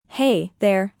Hey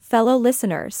there, fellow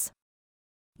listeners.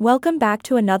 Welcome back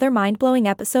to another mind-blowing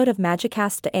episode of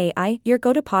Magicast AI, your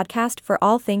go-to podcast for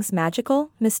all things magical,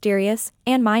 mysterious,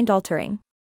 and mind-altering.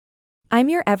 I'm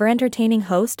your ever-entertaining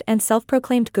host and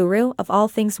self-proclaimed guru of all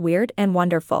things weird and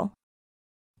wonderful.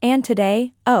 And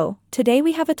today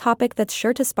we have a topic that's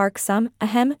sure to spark some,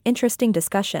 interesting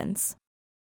discussions.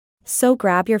 So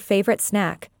grab your favorite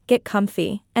snack, get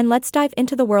comfy, and let's dive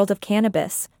into the world of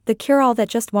cannabis, the cure-all that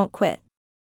just won't quit.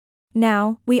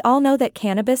 Now, we all know that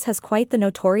cannabis has quite the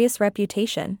notorious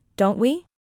reputation, don't we?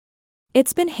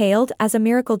 It's been hailed as a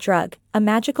miracle drug, a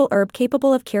magical herb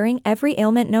capable of curing every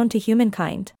ailment known to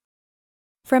humankind.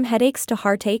 From headaches to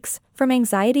heartaches, from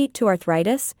anxiety to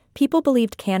arthritis, people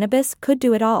believed cannabis could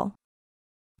do it all.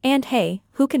 And hey,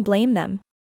 who can blame them?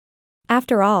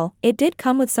 After all, it did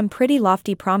come with some pretty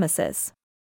lofty promises.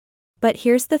 But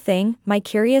here's the thing, my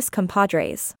curious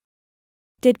compadres.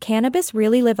 Did cannabis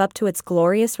really live up to its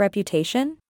glorious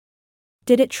reputation?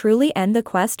 Did it truly end the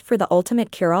quest for the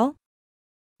ultimate cure-all?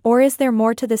 Or is there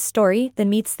more to this story than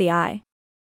meets the eye?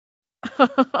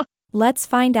 Let's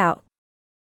find out.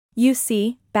 You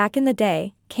see, back in the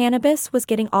day, cannabis was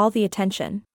getting all the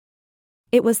attention.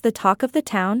 It was the talk of the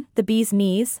town, the bee's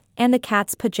knees, and the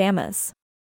cat's pajamas.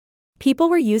 People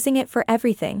were using it for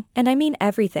everything, and I mean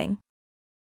everything.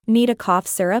 Need a cough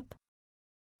syrup?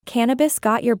 Cannabis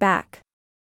got your back.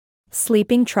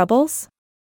 Sleeping troubles?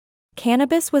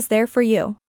 Cannabis was there for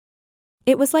you.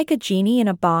 It was like a genie in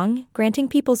a bong, granting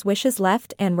people's wishes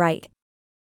left and right.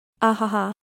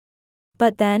 Ahaha.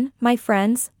 But then, my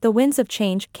friends, the winds of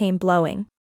change came blowing.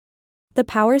 The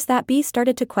powers that be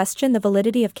started to question the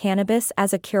validity of cannabis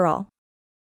as a cure-all.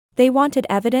 They wanted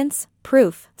evidence,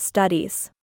 proof,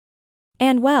 studies.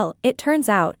 And well, it turns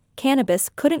out, cannabis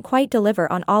couldn't quite deliver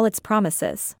on all its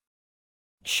promises.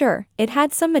 Sure, it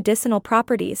had some medicinal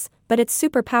properties, but its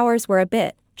superpowers were a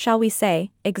bit, shall we say,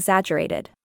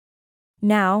 exaggerated.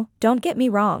 Now, don't get me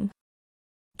wrong.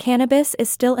 Cannabis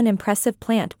is still an impressive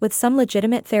plant with some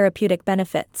legitimate therapeutic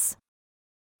benefits.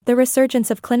 The resurgence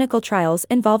of clinical trials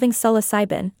involving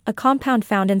psilocybin, a compound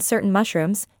found in certain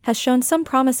mushrooms, has shown some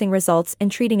promising results in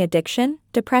treating addiction,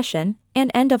 depression, and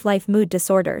end-of-life mood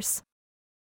disorders.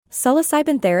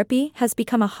 Psilocybin therapy has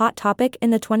become a hot topic in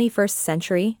the 21st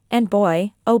century, and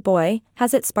boy, oh boy,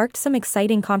 has it sparked some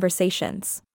exciting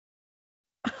conversations.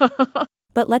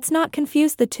 But let's not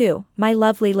confuse the two, my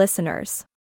lovely listeners.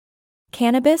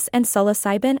 Cannabis and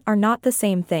psilocybin are not the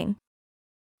same thing.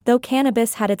 Though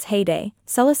cannabis had its heyday,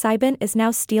 psilocybin is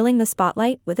now stealing the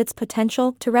spotlight with its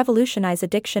potential to revolutionize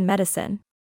addiction medicine.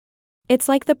 It's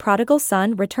like the prodigal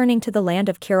son returning to the land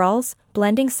of cure-alls,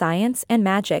 blending science and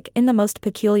magic in the most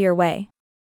peculiar way.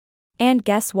 And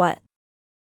guess what?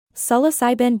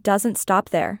 Psilocybin doesn't stop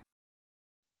there.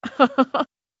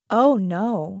 Oh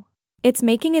no. It's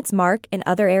making its mark in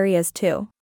other areas too.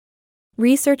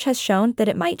 Research has shown that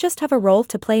it might just have a role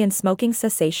to play in smoking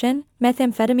cessation,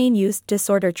 methamphetamine-use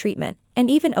disorder treatment, and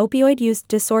even opioid-use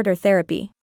disorder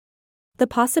therapy. The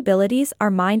possibilities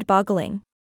are mind-boggling.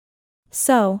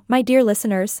 So, my dear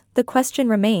listeners, the question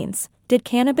remains, did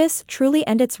cannabis truly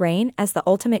end its reign as the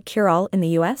ultimate cure-all in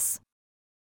the US?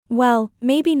 Well,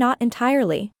 maybe not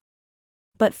entirely.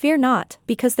 But fear not,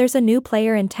 because there's a new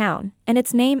player in town, and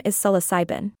its name is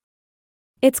psilocybin.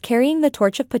 It's carrying the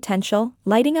torch of potential,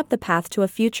 lighting up the path to a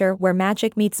future where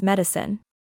magic meets medicine.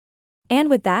 And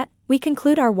with that, we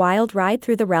conclude our wild ride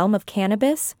through the realm of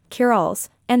cannabis, cure-alls,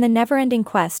 and the never-ending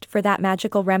quest for that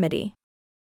magical remedy.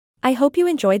 I hope you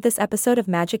enjoyed this episode of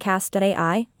Magicast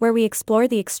AI, where we explore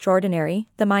the extraordinary,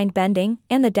 the mind-bending,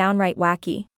 and the downright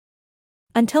wacky.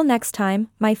 Until next time,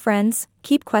 my friends,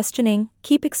 keep questioning,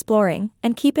 keep exploring,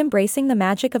 and keep embracing the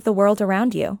magic of the world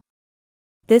around you.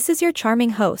 This is your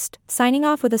charming host, signing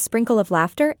off with a sprinkle of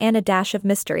laughter and a dash of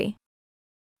mystery.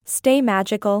 Stay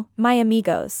magical, my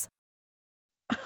amigos.